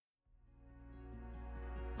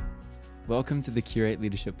Welcome to the Curate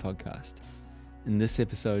Leadership Podcast. In this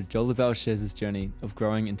episode, Joel Lavelle shares his journey of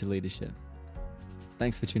growing into leadership.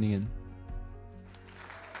 Thanks for tuning in.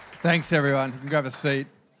 Thanks, everyone. You can grab a seat.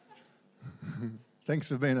 Thanks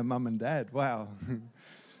for being a mum and dad. Wow.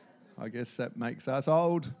 I guess that makes us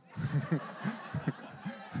old.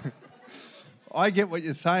 I get what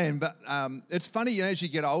you're saying, but it's funny, as you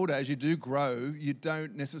get older, as you do grow, you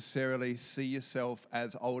don't necessarily see yourself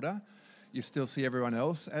as older. You still see everyone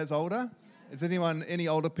else as older. Does any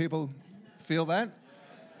older people feel that?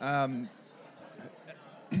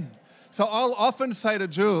 So I'll often say to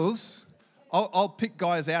Jules, I'll pick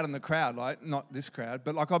guys out in the crowd, like not this crowd,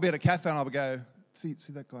 but like I'll be at a cafe and I'll go, see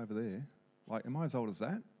that guy over there? Like, am I as old as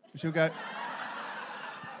that? And she'll go,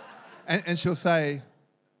 and she'll say,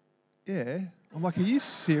 yeah. I'm like, are you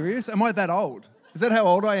serious? Am I that old? Is that how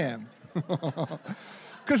old I am?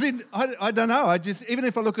 Because I don't know. Even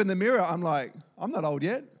if I look in the mirror, I'm like, I'm not old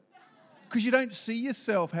yet. Because you don't see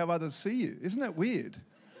yourself how others see you. Isn't that weird?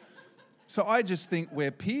 So I just think we're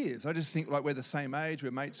peers. I just think like we're the same age,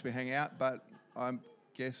 we're mates, we hang out, but I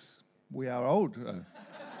guess we are old.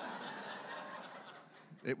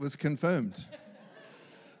 It was confirmed.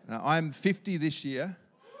 Now, I'm 50 this year,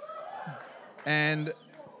 and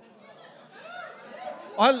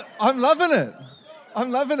I'm loving it.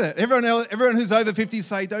 I'm loving it. Everyone who's over 50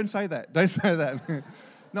 say, don't say that. Don't say that.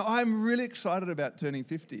 No, I'm really excited about turning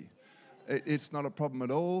 50. It's not a problem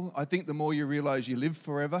at all. I think the more you realise you live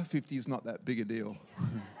forever, 50 is not that big a deal.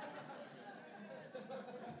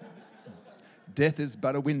 Death is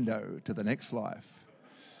but a window to the next life.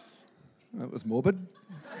 That was morbid.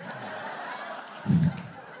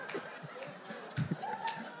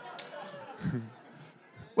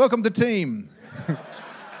 Welcome to team.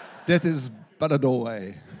 Death is but a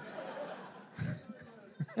doorway.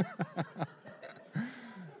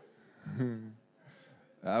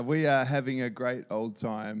 We are having a great old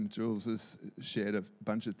time. Jules has shared a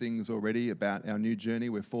bunch of things already about our new journey.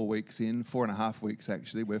 We're 4 weeks in, 4.5 weeks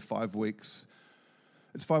actually. We're 5 weeks.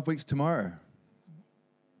 It's 5 weeks tomorrow.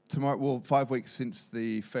 5 weeks since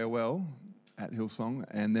the farewell at Hillsong.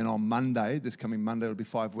 And then on Monday, this coming Monday, it'll be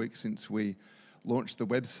 5 weeks since we launched the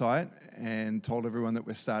website and told everyone that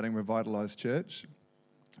we're starting Revitalised Church.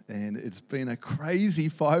 And it's been a crazy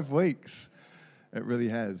 5 weeks. It really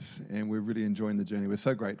has. And we're really enjoying the journey. We're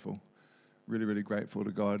so grateful. Really, really grateful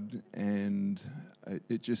to God. And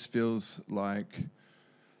it just feels like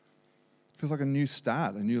a new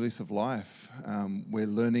start, a new lease of life. We're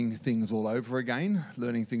learning things all over again,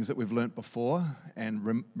 learning things that we've learnt before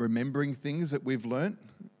and remembering things that we've learnt.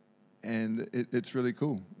 And it's really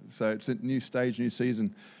cool. So it's a new stage, new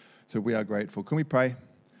season. So we are grateful. Can we pray,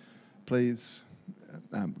 please?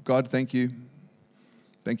 God, thank you.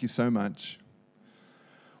 Thank you so much.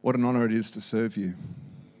 What an honor it is to serve you.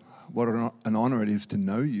 What an honor it is to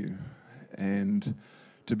know you. And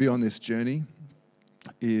to be on this journey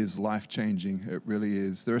is life-changing. It really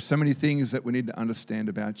is. There are so many things that we need to understand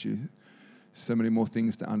about you. So many more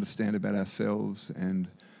things to understand about ourselves and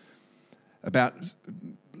about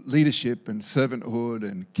leadership and servanthood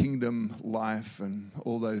and kingdom life and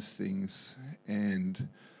all those things. And it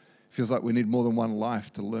feels like we need more than one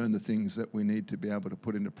life to learn the things that we need to be able to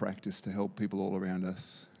put into practice to help people all around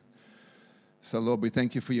us. So, Lord, we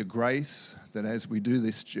thank you for your grace that as we do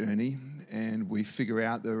this journey and we figure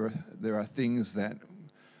out there are things that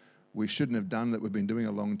we shouldn't have done that we've been doing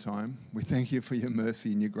a long time, we thank you for your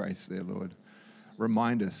mercy and your grace there, Lord.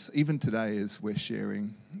 Remind us, even today as we're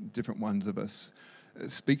sharing, different ones of us,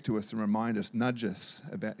 speak to us and remind us, nudge us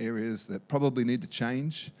about areas that probably need to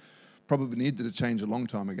change, probably needed to change a long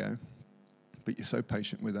time ago, but you're so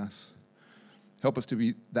patient with us. Help us to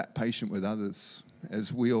be that patient with others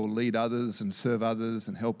as we all lead others and serve others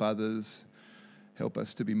and help others. Help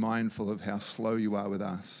us to be mindful of how slow you are with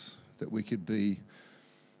us, that we could be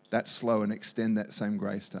that slow and extend that same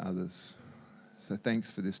grace to others. So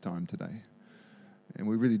thanks for this time today. And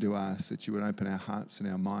we really do ask that you would open our hearts and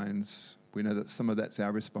our minds. We know that some of that's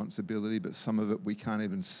our responsibility, but some of it we can't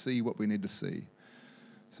even see what we need to see.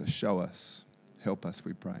 So show us, help us,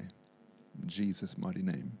 we pray. In Jesus' mighty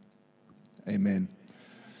name, amen.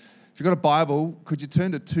 If you've got a Bible, could you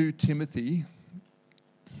turn to 2 Timothy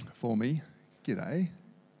for me? G'day.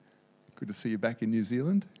 Good to see you back in New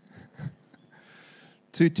Zealand.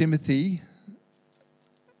 2 Timothy.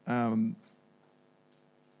 I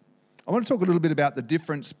want to talk a little bit about the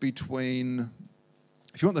difference between,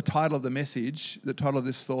 if you want the title of the message, the title of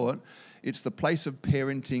this thought, it's the place of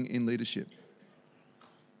parenting in leadership.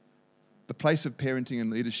 The place of parenting and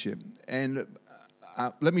leadership. And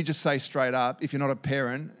let me just say straight up, if you're not a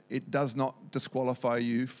parent, it does not disqualify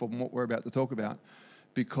you from what we're about to talk about.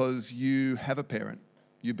 because you have a parent.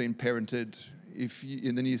 You've been parented.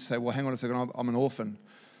 And then you say, well, hang on a second, I'm an orphan.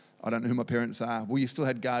 I don't know who my parents are. Well, you still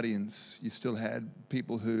had guardians. You still had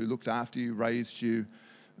people who looked after you, raised you.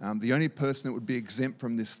 The only person that would be exempt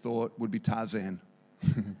from this thought would be Tarzan.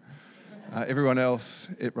 Everyone else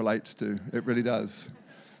it relates to. It really does.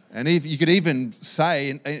 And you could even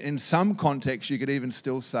say, in some contexts, you could even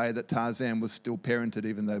still say that Tarzan was still parented,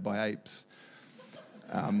 even though by apes.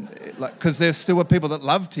 Because there still were people that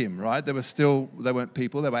loved him, right? They weren't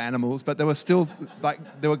people, they were animals, but they were still,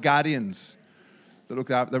 there were guardians that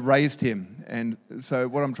looked after, that raised him. And so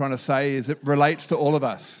what I'm trying to say is it relates to all of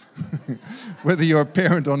us, whether you're a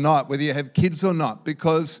parent or not, whether you have kids or not,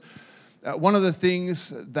 because one of the things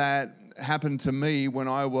that happened to me when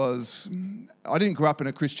I didn't grow up in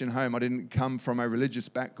a Christian home. I didn't come from a religious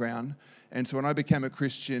background. And so when I became a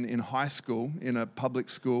Christian in high school, in a public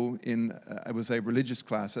school, it was a religious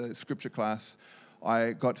class, a scripture class,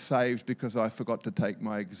 I got saved because I forgot to take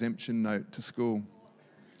my exemption note to school.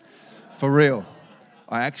 For real.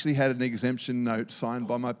 I actually had an exemption note signed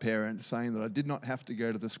by my parents saying that I did not have to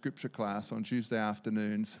go to the scripture class on Tuesday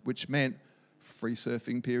afternoons, which meant free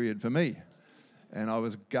surfing period for me. And I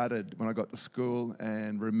was gutted when I got to school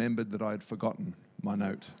and remembered that I'd forgotten my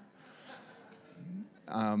note.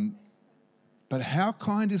 But how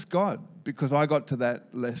kind is God? Because I got to that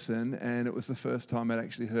lesson and it was the first time I'd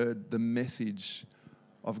actually heard the message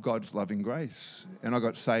of God's loving grace. And I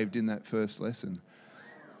got saved in that first lesson.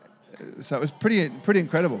 So it was pretty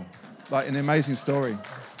incredible, like an amazing story.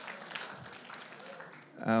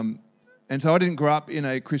 And so I didn't grow up in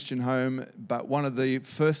a Christian home, but one of the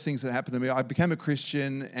first things that happened to me, I became a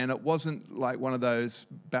Christian, and it wasn't like one of those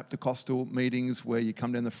Baptist meetings where you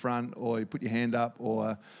come down the front or you put your hand up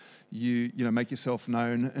or you make yourself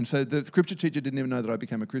known. And so the scripture teacher didn't even know that I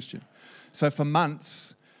became a Christian. So for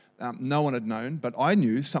months, no one had known, but I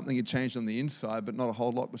knew something had changed on the inside, but not a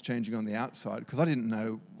whole lot was changing on the outside because I didn't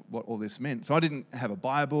know what all this meant. So I didn't have a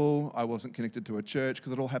Bible. I wasn't connected to a church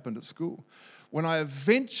because it all happened at school. When I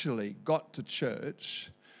eventually got to church,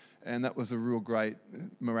 and that was a real great,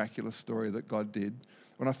 miraculous story that God did.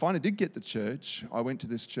 When I finally did get to church, I went to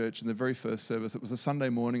this church in the very first service. It was a Sunday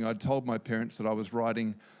morning. I'd told my parents that I was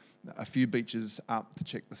riding a few beaches up to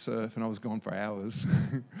check the surf, and I was gone for hours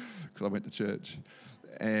because I went to church.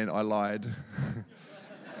 And I lied.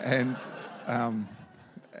 And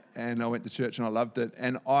I went to church and I loved it.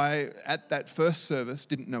 And I, at that first service,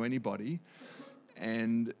 didn't know anybody.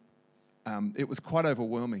 And it was quite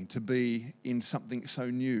overwhelming to be in something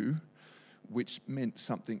so new, which meant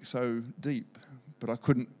something so deep, but I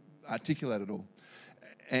couldn't articulate it all.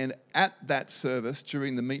 And at that service,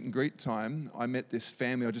 during the meet and greet time, I met this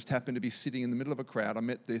family. I just happened to be sitting in the middle of a crowd. I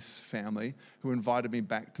met this family who invited me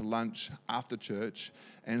back to lunch after church.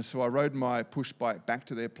 And so I rode my push bike back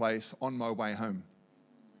to their place on my way home.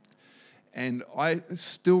 And I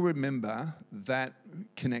still remember that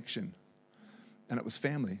connection. And it was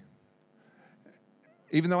family.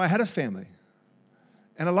 Even though I had a family.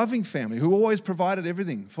 And a loving family who always provided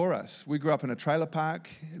everything for us. We grew up in a trailer park,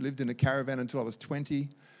 lived in a caravan until I was 20.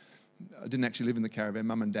 I didn't actually live in the caravan,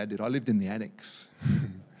 Mum and Dad did. I lived in the annex.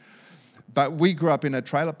 But we grew up in a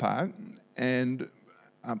trailer park, and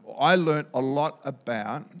I learnt a lot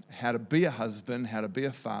about how to be a husband, how to be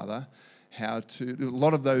a father, a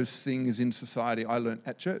lot of those things in society I learnt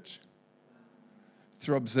at church,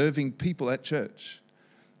 through observing people at church.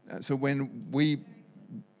 So when we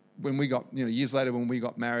got, years later when we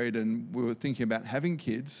got married and we were thinking about having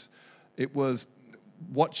kids, it was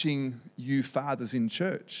watching you fathers in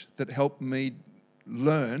church that helped me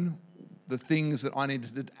learn the things that I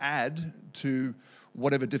needed to add to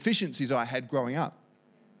whatever deficiencies I had growing up,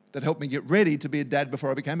 that helped me get ready to be a dad before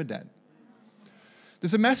I became a dad.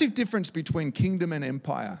 There's a massive difference between kingdom and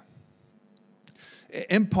empire.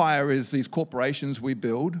 Empire is these corporations we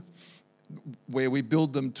build, where we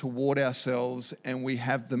build them toward ourselves and we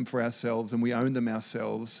have them for ourselves and we own them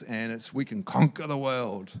ourselves, and we can conquer the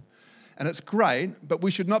world. And it's great, but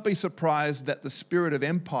we should not be surprised that the spirit of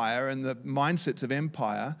empire and the mindsets of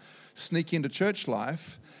empire sneak into church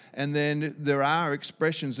life, and then there are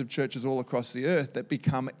expressions of churches all across the earth that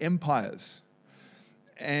become empires.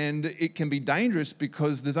 And it can be dangerous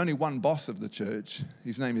because there's only one boss of the church.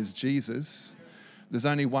 His name is Jesus. There's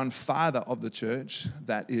only one father of the church,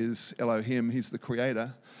 that is Elohim, he's the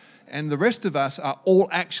creator. And the rest of us are all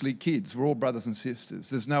actually kids. We're all brothers and sisters.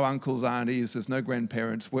 There's no uncles, aunties, there's no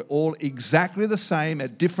grandparents. We're all exactly the same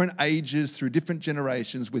at different ages through different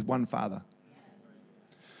generations with one father.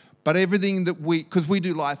 But everything that because we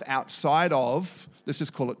do life outside of let's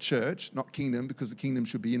just call it church, not kingdom, because the kingdom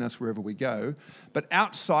should be in us wherever we go. But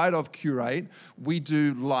outside of Curate, we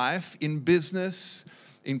do life in business,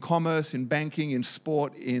 in commerce, in banking, in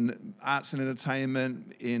sport, in arts and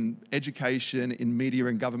entertainment, in education, in media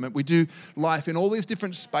and government. We do life in all these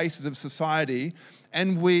different spaces of society,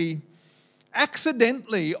 and we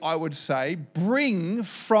accidentally, I would say, bring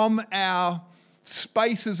from our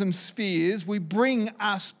spaces and spheres, we bring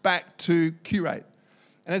us back to Curate.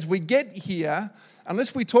 And as we get here,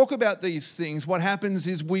 unless we talk about these things, what happens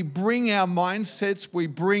is we bring our mindsets, we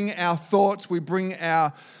bring our thoughts, we bring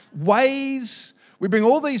our ways, we bring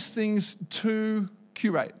all these things to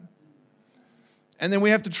Curate. And then we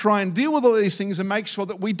have to try and deal with all these things and make sure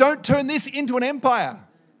that we don't turn this into an empire.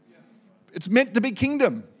 It's meant to be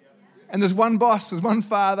kingdom. And there's one boss, there's one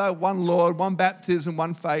Father, one Lord, one baptism,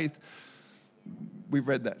 one faith. We've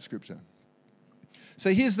read that scripture.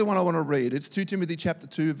 So here's the one I want to read. It's 2 Timothy chapter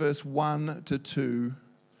 2, verse 1 to 2.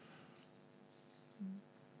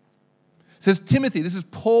 It says, Timothy, this is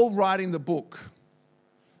Paul writing the book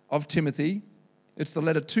of Timothy. It's the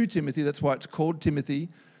letter to Timothy, that's why it's called Timothy.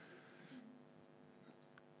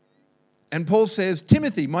 And Paul says,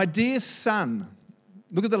 Timothy, my dear son,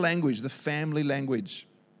 look at the language, the family language.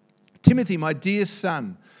 Timothy, my dear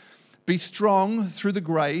son, be strong through the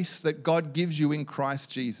grace that God gives you in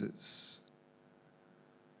Christ Jesus.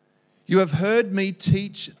 You have heard me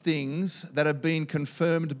teach things that have been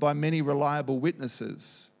confirmed by many reliable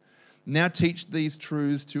witnesses. Now teach these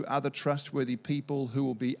truths to other trustworthy people who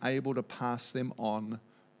will be able to pass them on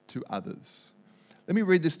to others. Let me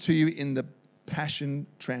read this to you in the Passion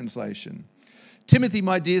Translation. Timothy,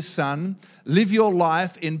 my dear son, live your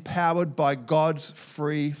life empowered by God's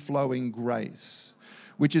free-flowing grace,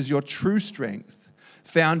 which is your true strength,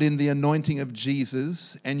 found in the anointing of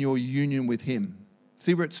Jesus and your union with him.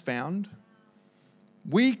 See where it's found?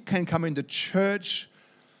 We can come into church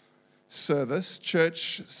service,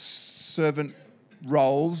 church servant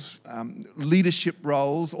roles, leadership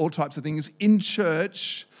roles, all types of things in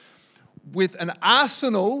church with an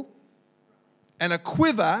arsenal and a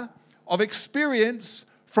quiver of experience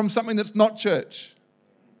from something that's not church,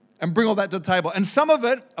 and bring all that to the table. And some of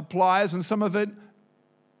it applies and some of it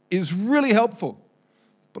is really helpful,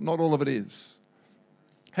 but not all of it is.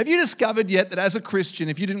 Have you discovered yet that as a Christian,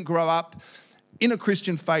 if you didn't grow up in a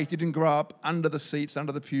Christian faith, you didn't grow up under the seats,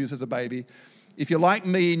 under the pews as a baby, if you're like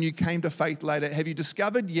me and you came to faith later, have you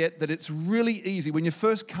discovered yet that it's really easy when you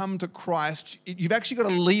first come to Christ, you've actually got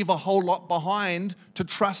to leave a whole lot behind to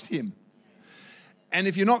trust him. And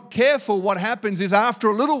if you're not careful, what happens is after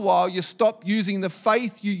a little while, you stop using the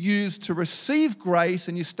faith you used to receive grace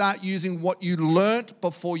and you start using what you learnt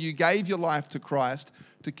before you gave your life to Christ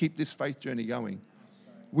to keep this faith journey going.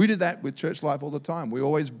 We do that with church life all the time. We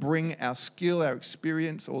always bring our skill, our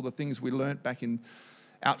experience, all the things we learnt back in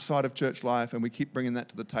outside of church life, and we keep bringing that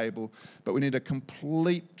to the table. But we need a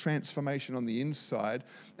complete transformation on the inside.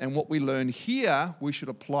 And what we learn here, we should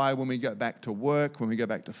apply when we go back to work, when we go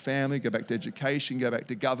back to family, go back to education, go back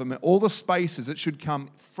to government. All the spaces, it should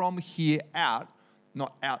come from here out,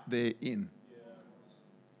 not out there in.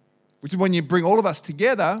 Which is when you bring all of us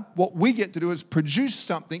together, what we get to do is produce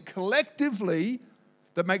something collectively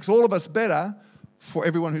that makes all of us better for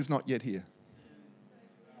everyone who's not yet here.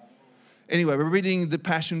 Anyway, we're reading the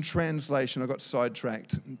Passion Translation. I got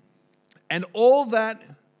sidetracked. And all that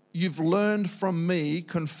you've learned from me,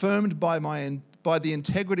 confirmed by the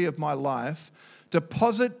integrity of my life,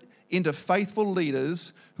 deposit into faithful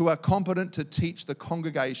leaders who are competent to teach the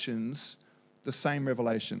congregations the same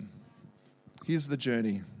revelation. Here's the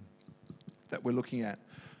journey that we're looking at.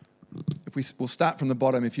 We'll start from the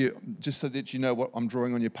bottom. If you, just so that you know what I'm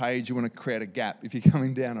drawing on your page, you want to create a gap if you're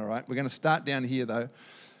coming down, all right? We're going to start down here though.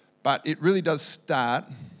 But it really does start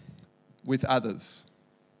with others.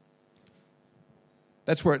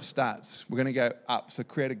 That's where it starts. We're going to go up. So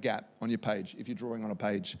create a gap on your page if you're drawing on a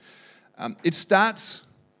page. It starts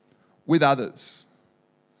with others.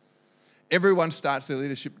 Everyone starts their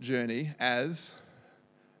leadership journey as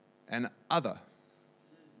an other.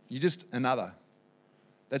 You're just another.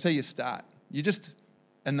 That's how you start. You're just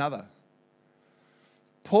another.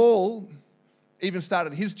 Paul even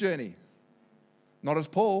started his journey not as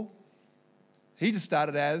Paul. He just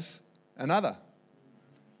started as another.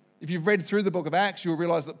 If you've read through the book of Acts, you'll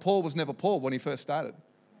realize that Paul was never Paul when he first started.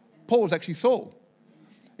 Paul was actually Saul.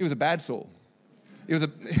 He was a bad Saul.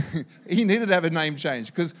 He needed to have a name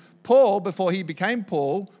change because Paul, before he became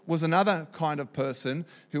Paul, was another kind of person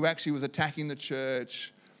who actually was attacking the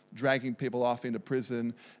church, dragging people off into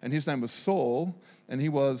prison, and his name was Saul, and he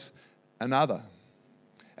was another.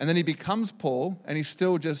 And then he becomes Paul, and he's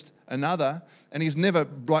still just another, and he's never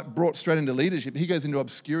brought straight into leadership. He goes into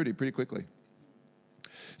obscurity pretty quickly.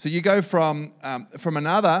 So you go from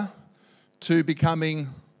another to becoming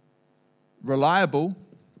reliable,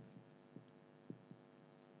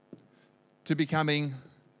 to becoming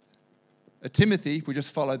a Timothy, if we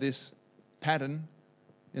just follow this pattern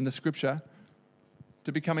in the scripture,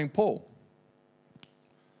 to becoming Paul.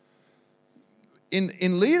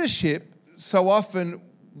 In leadership, so often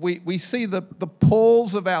we see the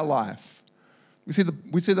Pauls of our life. We see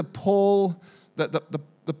the Paul,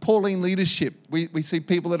 the Pauline leadership. We see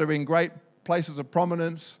people that are in great places of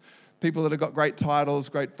prominence, people that have got great titles,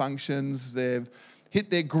 great functions. They've hit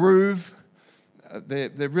their groove.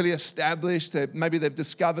 They're really established. Maybe they've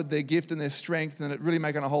discovered their gift and their strength, and it's really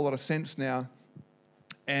making a whole lot of sense now.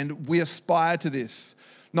 And we aspire to this.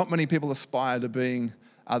 Not many people aspire to being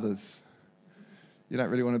others. You don't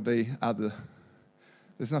really want to be other.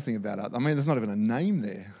 There's nothing about other. I mean, there's not even a name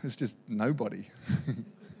there. It's just nobody.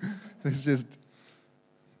 It's just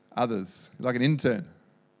others, like an intern.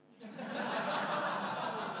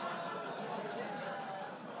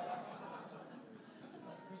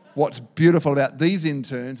 What's beautiful about these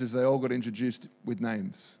interns is they all got introduced with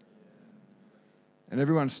names. And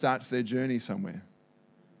everyone starts their journey somewhere.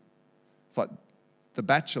 It's like The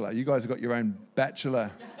Bachelor. You guys have got your own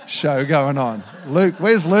Bachelor show going on. Luke,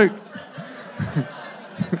 where's Luke?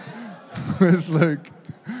 Where's Luke?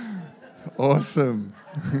 Awesome.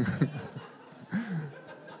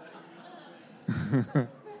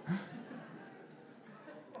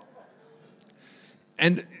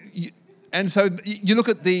 And so you look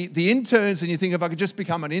at the interns and you think, if I could just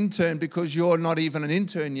become an intern, because you're not even an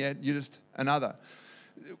intern yet, you're just another.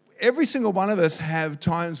 Every single one of us have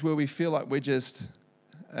times where we feel like we're just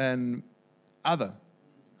an other.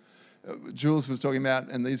 Jules was talking about,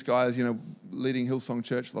 and these guys, leading Hillsong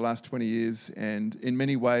Church for the last 20 years, and in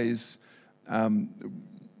many ways,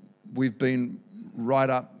 we've been right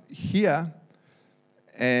up here,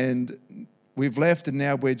 and we've left, and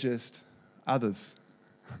now we're just others.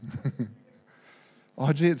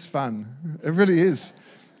 Oh, gee, it's fun. It really is.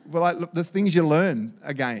 Well, look, the things you learn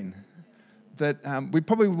again that we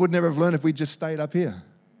probably would never have learned if we just stayed up here.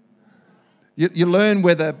 You learn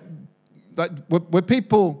whether were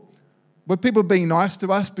people being nice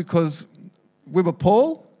to us because we were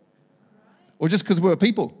Paul, or just because we were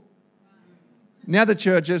people. Now that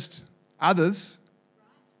you're just others,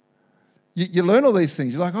 you learn all these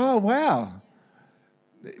things. You're like, oh wow,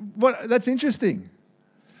 that's interesting.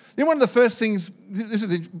 One of the first things,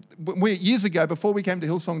 years ago, before we came to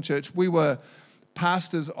Hillsong Church, we were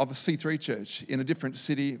pastors of a C3 church in a different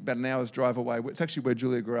city, about an hour's drive away. It's actually where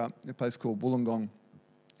Julia grew up, a place called Wollongong.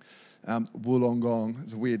 Wollongong,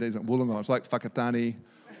 it's weird, isn't it? Wollongong, it's like Whakatane,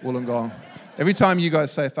 Wollongong. Every time you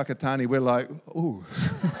guys say Whakatane, we're like, ooh.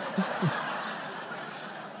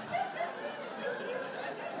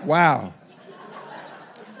 Wow.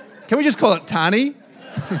 Can we just call it Tani?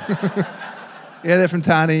 Yeah, they're from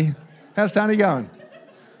Tani. How's Tani going?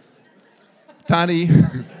 Tani.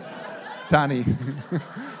 Tani.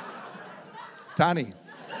 Tani.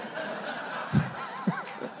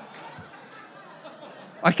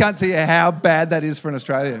 I can't tell you how bad that is for an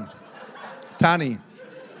Australian. Tani.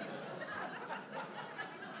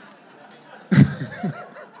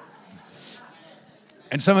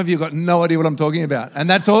 And some of you got no idea what I'm talking about. And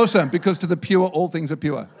that's awesome, because to the pure, all things are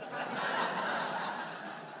pure.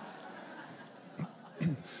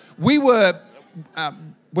 We were,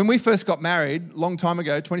 when we first got married, long time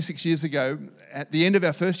ago, 26 years ago, at the end of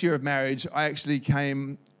our first year of marriage, I actually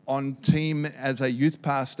came on team as a youth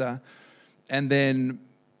pastor, and then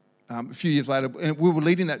a few years later, and we were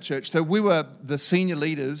leading that church. So we were the senior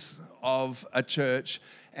leaders of a church,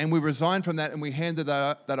 and we resigned from that, and we handed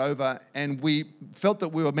that over, and we felt that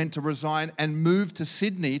we were meant to resign and move to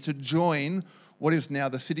Sydney to join what is now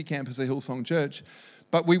the city campus of Hillsong Church.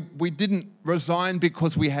 But we didn't resign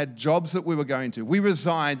because we had jobs that we were going to. We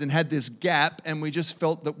resigned and had this gap, and we just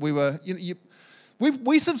felt that we were,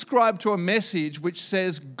 we subscribe to a message which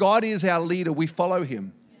says God is our leader, we follow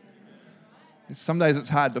him. Some days it's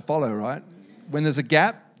hard to follow, right? When there's a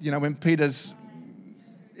gap, when Peter's,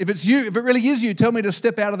 if it's you, if it really is you, tell me to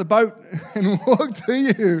step out of the boat and walk to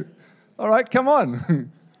you. All right, come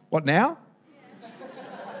on. What now?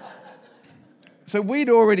 So we'd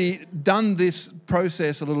already done this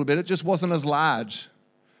process a little bit. It just wasn't as large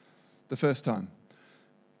the first time,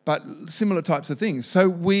 but similar types of things. So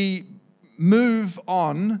we move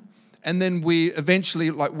on, and then we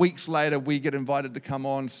eventually, like weeks later, we get invited to come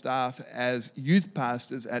on staff as youth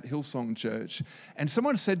pastors at Hillsong Church. And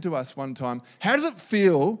someone said to us one time, how does it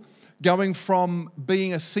feel going from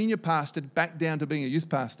being a senior pastor back down to being a youth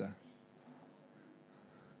pastor?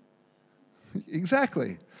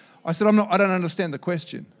 Exactly. I said, I don't understand the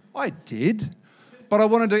question. I did, but I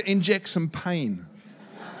wanted to inject some pain.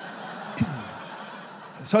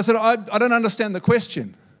 So I said, I don't understand the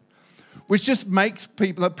question, which just makes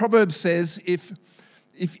people, the proverb says, if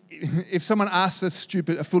someone asks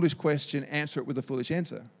a foolish question, answer it with a foolish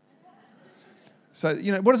answer. So,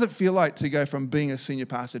 what does it feel like to go from being a senior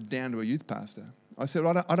pastor down to a youth pastor? I said,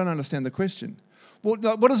 well, I don't understand the question. Well,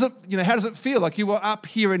 what does it, how does it feel? Like you were up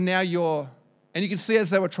here and now you're, and you can see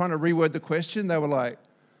as they were trying to reword the question, they were like,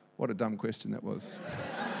 what a dumb question that was.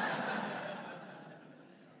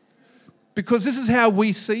 Because this is how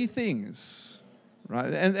we see things,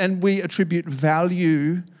 right? And we attribute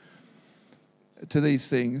value to these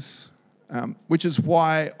things, which is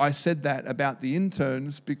why I said that about the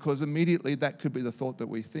interns, because immediately that could be the thought that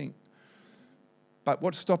we think. But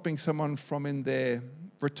what's stopping someone from in their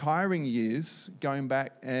retiring years going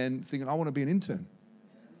back and thinking, I want to be an intern?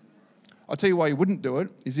 I'll tell you why you wouldn't do it,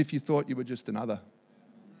 is if you thought you were just another.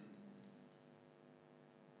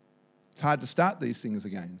 It's hard to start these things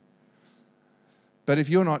again. But if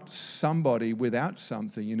you're not somebody without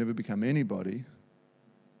something, you never become anybody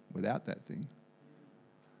without that thing.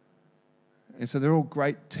 And so they're all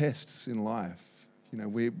great tests in life.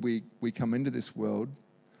 We come into this world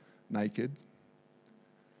naked.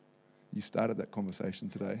 You started that conversation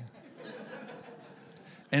today.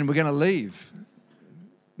 And we're going to leave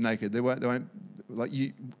naked. They won't like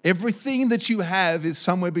you. Everything that you have is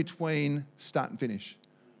somewhere between start and finish.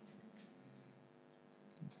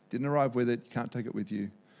 Didn't arrive with it, you can't take it with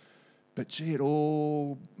you. But gee, it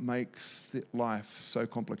all makes life so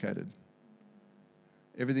complicated.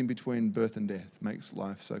 Everything between birth and death makes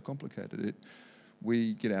life so complicated.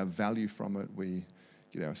 We get our value from it, we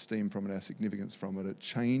get our esteem from it, our significance from it. It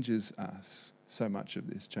changes us. So much of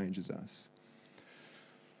this changes us.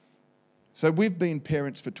 So we've been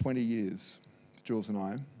parents for 20 years, Jules and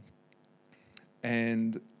I.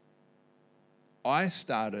 And I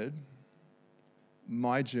started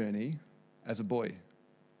my journey as a boy.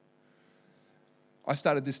 I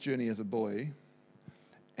started this journey as a boy,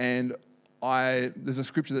 and there's a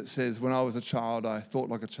scripture that says, when I was a child, I thought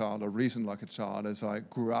like a child, I reasoned like a child. As I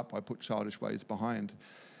grew up, I put childish ways behind.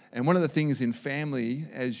 And one of the things in family,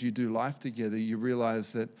 as you do life together, you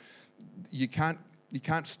realize that you can't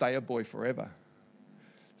stay a boy forever.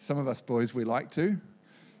 Some of us boys, we like to,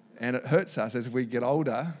 and it hurts us as we get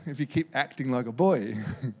older if you keep acting like a boy.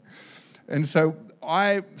 And so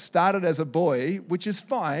I started as a boy, which is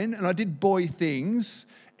fine, and I did boy things,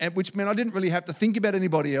 which meant I didn't really have to think about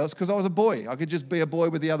anybody else because I was a boy. I could just be a boy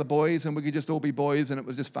with the other boys, and we could just all be boys, and it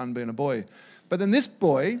was just fun being a boy. But then this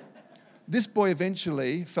boy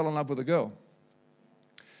eventually fell in love with a girl.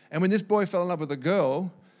 And when this boy fell in love with a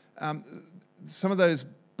girl, some of those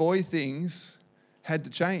boy things had to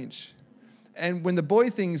change. And when the boy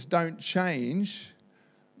things don't change,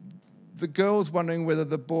 the girl's wondering whether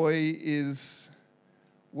the boy is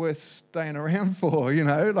worth staying around for,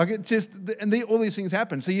 like it just, all these things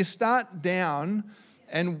happen. So you start down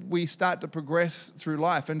and we start to progress through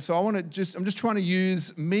life. And so I'm just trying to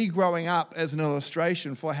use me growing up as an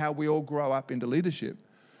illustration for how we all grow up into leadership.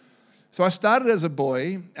 So I started as a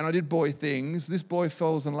boy and I did boy things. This boy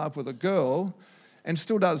falls in love with a girl and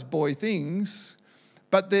still does boy things,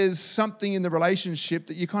 but there's something in the relationship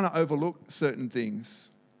that you kind of overlook certain things.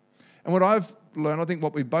 And what I've learned, I think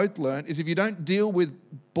what we both learned, is if you don't deal with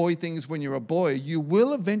boy things when you're a boy, you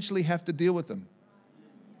will eventually have to deal with them.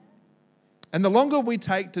 And the longer we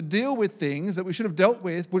take to deal with things that we should have dealt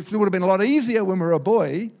with, which would have been a lot easier when we were a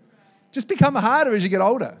boy, just become harder as you get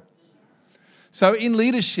older. So in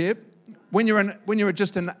leadership, when you're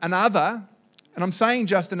just another, and I'm saying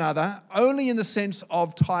just another, only in the sense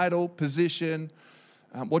of title, position,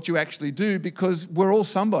 what you actually do, because we're all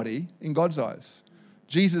somebody in God's eyes.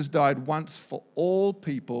 Jesus died once for all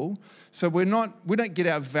people, so we don't get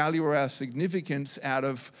our value or our significance out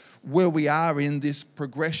of where we are in this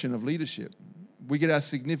progression of leadership. We get our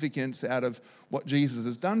significance out of what Jesus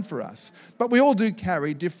has done for us. But we all do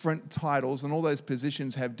carry different titles, and all those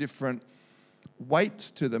positions have different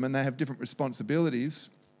weights to them, and they have different responsibilities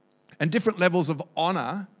and different levels of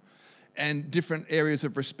honor and different areas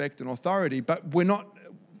of respect and authority. But we're not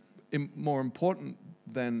more important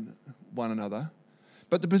than one another.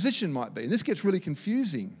 But the position might be. And this gets really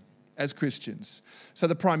confusing as Christians. So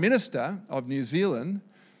the Prime Minister of New Zealand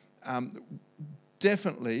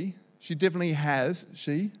definitely has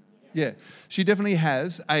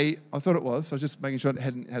I thought it was, I was just making sure it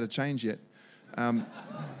hadn't had a change yet. No,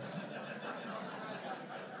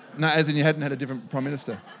 as in you hadn't had a different Prime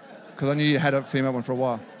Minister. because I knew you had a female one for a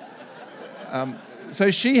while. So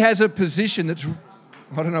she has a position that's,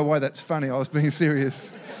 I don't know why that's funny, I was being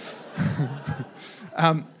serious.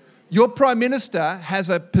 Your Prime Minister has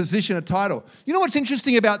a position, a title. You know what's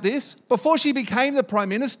interesting about this? Before she became the Prime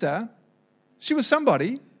Minister, she was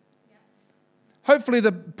somebody. Hopefully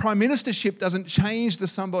the Prime Ministership doesn't change the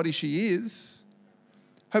somebody she is.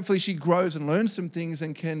 Hopefully she grows and learns some things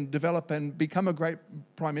and can develop and become a great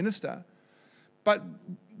Prime Minister. But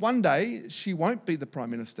one day she won't be the Prime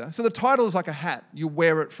Minister. So the title is like a hat. You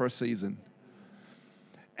wear it for a season.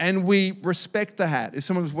 And we respect the hat. If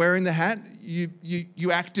someone's wearing the hat,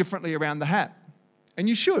 you act differently around the hat. And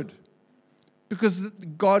you should. Because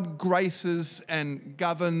God graces and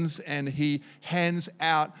governs and he hands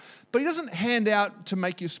out. But he doesn't hand out to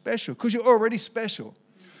make you special, because you're already special.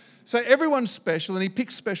 So everyone's special, and he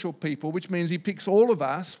picks special people, which means he picks all of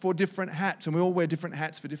us for different hats. And we all wear different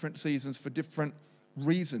hats for different seasons, for different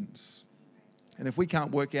reasons. And if we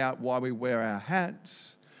can't work out why we wear our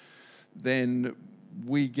hats, then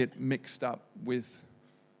we get mixed up with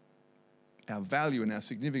our value and our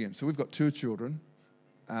significance. So we've got 2 children,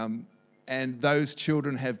 and those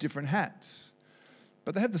children have different hats,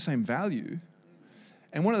 but they have the same value.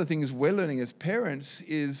 And one of the things we're learning as parents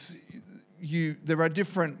is there are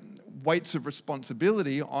different weights of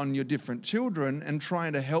responsibility on your different children, and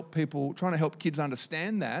trying to help kids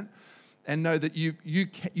understand that and know that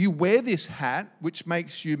you wear this hat, which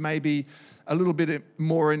makes you maybe a little bit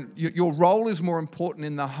more your role is more important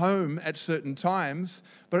in the home at certain times,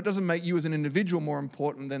 but it doesn't make you as an individual more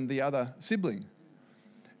important than the other sibling.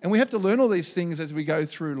 And we have to learn all these things as we go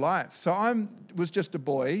through life. So I was just a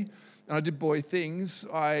boy, and I did boy things.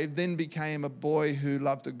 I then became a boy who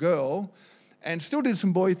loved a girl and still did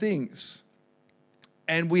some boy things.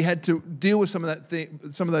 And we had to deal with some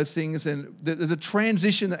of those things, and there's a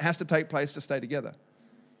transition that has to take place to stay together.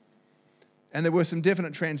 And there were some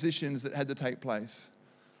definite transitions that had to take place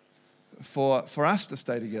for us to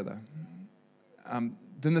stay together.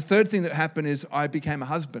 Then the third thing that happened is I became a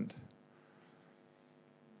husband.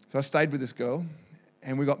 So I stayed with this girl,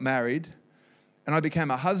 and we got married, and I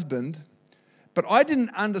became a husband. But I didn't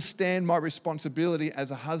understand my responsibility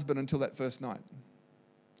as a husband until that first night.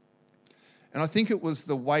 And I think it was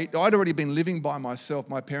the weight. I'd already been living by myself.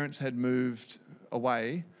 My parents had moved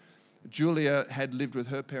away. Julia had lived with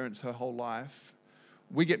her parents her whole life.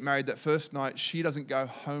 We get married that first night. She doesn't go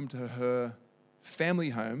home to her family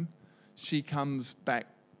home. She comes back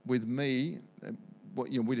with me.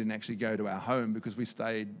 We didn't actually go to our home because we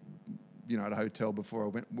stayed, at a hotel before I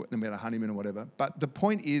went. Then we had a honeymoon or whatever. But the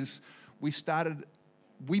point is,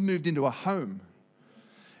 we moved into a home.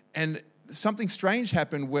 And something strange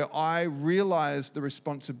happened where I realized the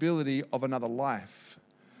responsibility of another life.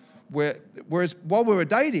 Whereas while we were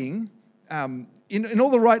dating, in all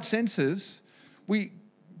the right senses, we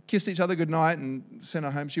kissed each other goodnight and sent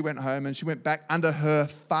her home. She went home, and she went back under her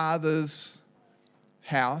father's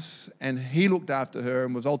house, and he looked after her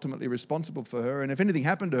and was ultimately responsible for her. And if anything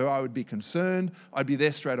happened to her, I would be concerned. I'd be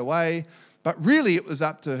there straight away. But really, it was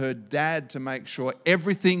up to her dad to make sure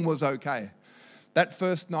everything was okay. That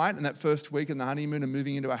first night and that first week in the honeymoon and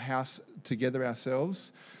moving into a house together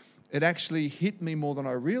ourselves, it actually hit me more than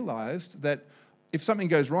I realised that if something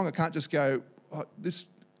goes wrong, I can't just go,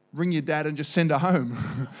 ring your dad and just send her home.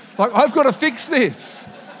 Like, I've got to fix this.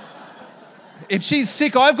 If she's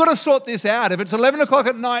sick, I've got to sort this out. If it's 11 o'clock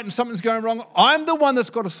at night and something's going wrong, I'm the one that's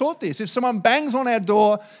got to sort this. If someone bangs on our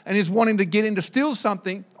door and is wanting to get in to steal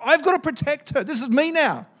something, I've got to protect her. This is me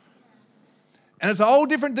now. And it's a whole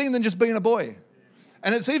different thing than just being a boy.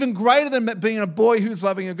 And it's even greater than being a boy who's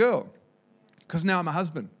loving a girl, because now I'm a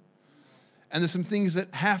husband. And there's some things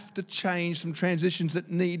that have to change, some transitions that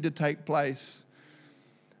need to take place.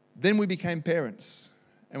 Then we became parents.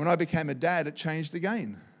 And when I became a dad, it changed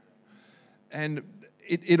again. And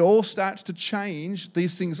it all starts to change.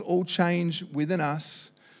 These things all change within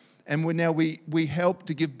us. And we help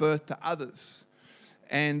to give birth to others.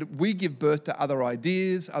 And we give birth to other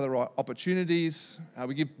ideas, other opportunities.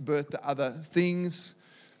 We give birth to other things.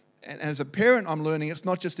 And as a parent, I'm learning it's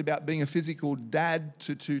not just about being a physical dad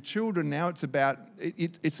to 2 children now. It's about,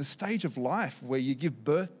 it's a stage of life where you give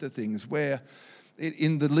birth to things, where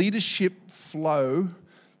in the leadership flow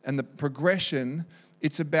and the progression,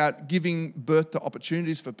 it's about giving birth to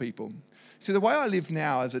opportunities for people. See, the way I live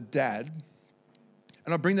now as a dad,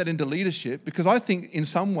 and I bring that into leadership, because I think in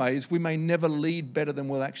some ways we may never lead better than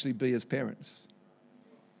we'll actually be as parents.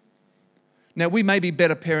 Now, we may be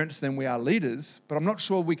better parents than we are leaders, but I'm not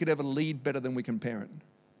sure we could ever lead better than we can parent.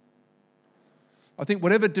 I think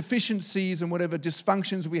whatever deficiencies and whatever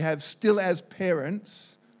dysfunctions we have still as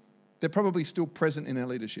parents, they're probably still present in our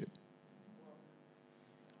leadership.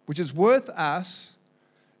 which is worth us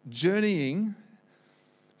journeying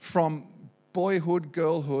from boyhood,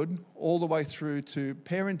 girlhood, all the way through to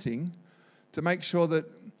parenting to make sure that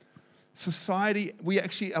society, we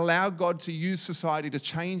actually allow God to use society to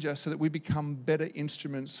change us so that we become better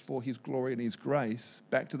instruments for His glory and His grace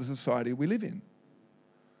back to the society we live in.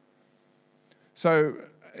 So,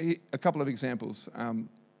 a couple of examples.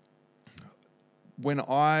 When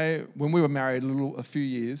we were married a few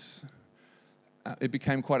years, it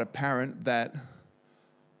became quite apparent that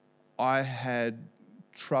I had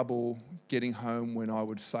trouble getting home when I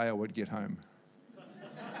would say I would get home.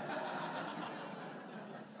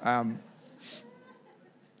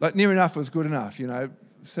 Like near enough was good enough,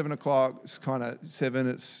 7 o'clock, it's kind of 7,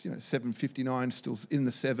 it's 7:59, still in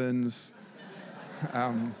the sevens.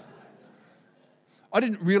 I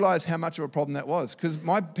didn't realise how much of a problem that was because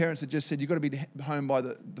my parents had just said, you've got to be home by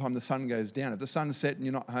the time the sun goes down. If the sun's set and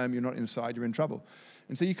you're not home, you're not inside, you're in trouble.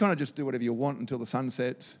 And so you kind of just do whatever you want until the sun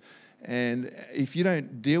sets. And if you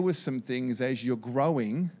don't deal with some things as you're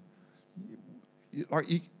growing,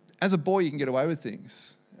 as a boy, you can get away with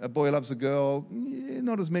things. A boy loves a girl,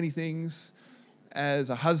 not as many things. As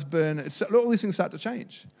a husband, all these things start to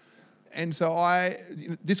change. And so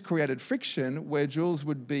this created friction where Jules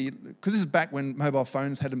would be, because this is back when mobile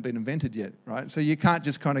phones hadn't been invented yet, right? So you can't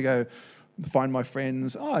just kind of go, find my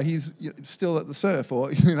friends, he's still at the surf,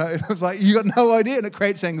 or, it was like, you got no idea, and it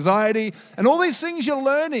creates anxiety, and all these things you're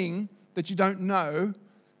learning that you don't know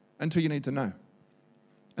until you need to know.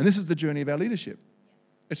 And this is the journey of our leadership.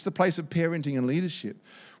 It's the place of parenting and leadership.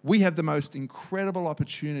 We have the most incredible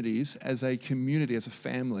opportunities as a community, as a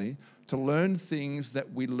family, to learn things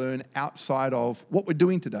that we learn outside of what we're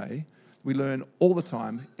doing today. We learn all the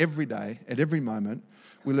time, every day, at every moment.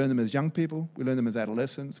 We learn them as young people. We learn them as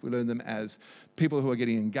adolescents. We learn them as people who are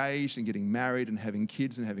getting engaged and getting married and having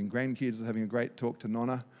kids and having grandkids. I was having a great talk to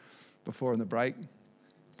Nonna before in the break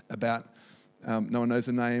about, no one knows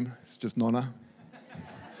the name, it's just Nonna.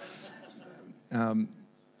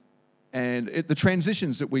 And the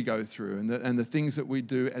transitions that we go through and the things that we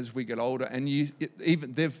do as we get older. And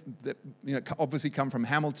they've obviously come from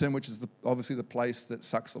Hamilton, which is obviously the place that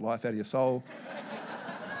sucks the life out of your soul.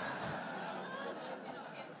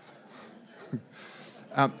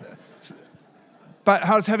 But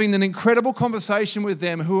I was having an incredible conversation with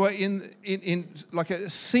them who are in like a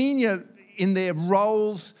senior in their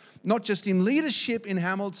roles, not just in leadership in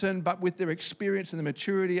Hamilton, but with their experience and the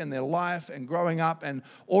maturity and their life and growing up and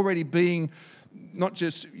already being not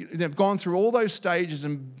just, they've gone through all those stages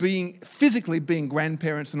and physically being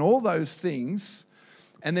grandparents and all those things,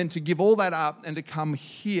 and then to give all that up and to come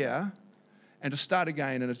here and to start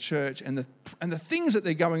again in a church and the things that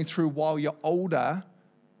they're going through while you're older,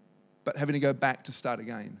 but having to go back to start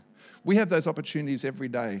again. We have those opportunities every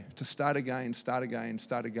day to start again, start again,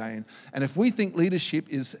 start again. And if we think leadership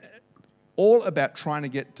is all about trying to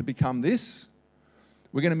get to become this,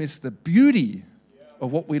 we're going to miss the beauty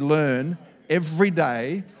of what we learn every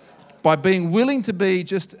day by being willing to be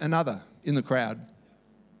just another in the crowd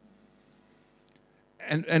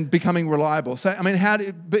and becoming reliable. So, I mean,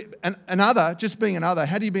 another, just being another,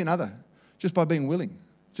 how do you be another? Just by being willing,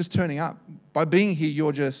 just turning up. By being here,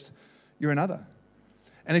 you're another.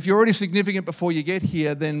 And if you're already significant before you get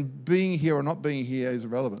here, then being here or not being here is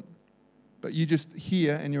irrelevant. But you're just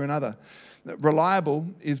here and you're another. Reliable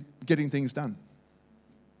is getting things done.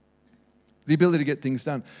 The ability to get things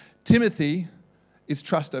done. Timothy is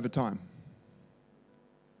trust over time.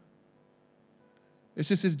 It's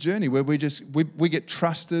just this journey where we get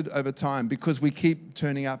trusted over time because we keep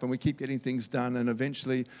turning up and we keep getting things done, and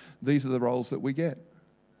eventually these are the roles that we get.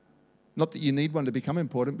 Not that you need one to become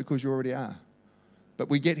important, because you already are. But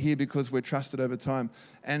we get here because we're trusted over time.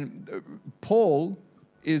 And Paul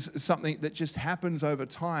is something that just happens over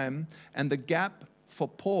time, and the gap for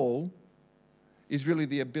Paul is really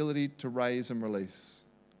the ability to raise and release.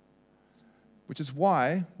 Which is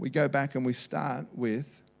why we go back and we start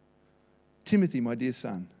with, Timothy, my dear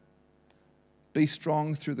son, be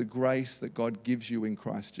strong through the grace that God gives you in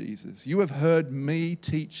Christ Jesus. You have heard me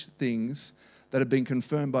teach things that have been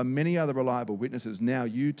confirmed by many other reliable witnesses. Now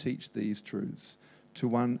you teach these truths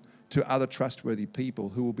to other trustworthy people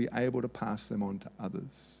who will be able to pass them on to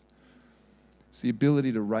others. It's the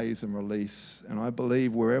ability to raise and release. And I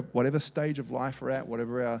believe whatever stage of life we're at,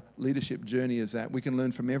 whatever our leadership journey is at, we can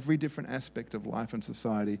learn from every different aspect of life and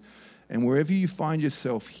society. And wherever you find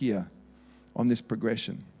yourself here on this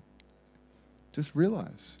progression, just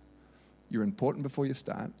realize you're important before you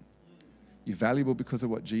start. You're valuable because of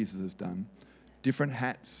what Jesus has done. Different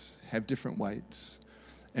hats have different weights.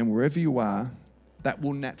 And wherever you are, that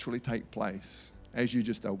will naturally take place as you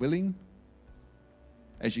just are willing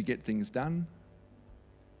as you get things done,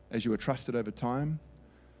 as you are trusted over time.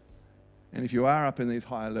 And if you are up in these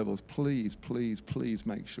higher levels, please, please, please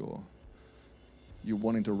make sure you're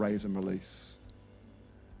wanting to raise and release.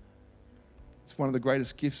 It's one of the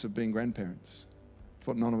greatest gifts of being grandparents. It's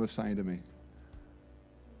what Nonna was saying to me.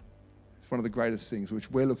 It's one of the greatest things which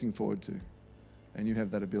we're looking forward to. And you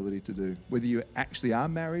have that ability to do. Whether you actually are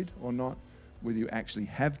married or not, whether you actually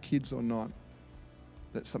have kids or not,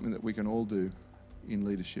 that's something that we can all do in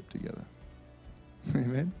leadership together.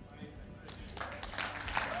 Amen.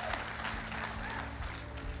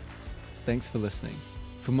 Thanks for listening.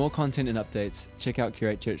 For more content and updates, check out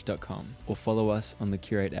curatechurch.com or follow us on the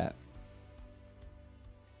Curate app.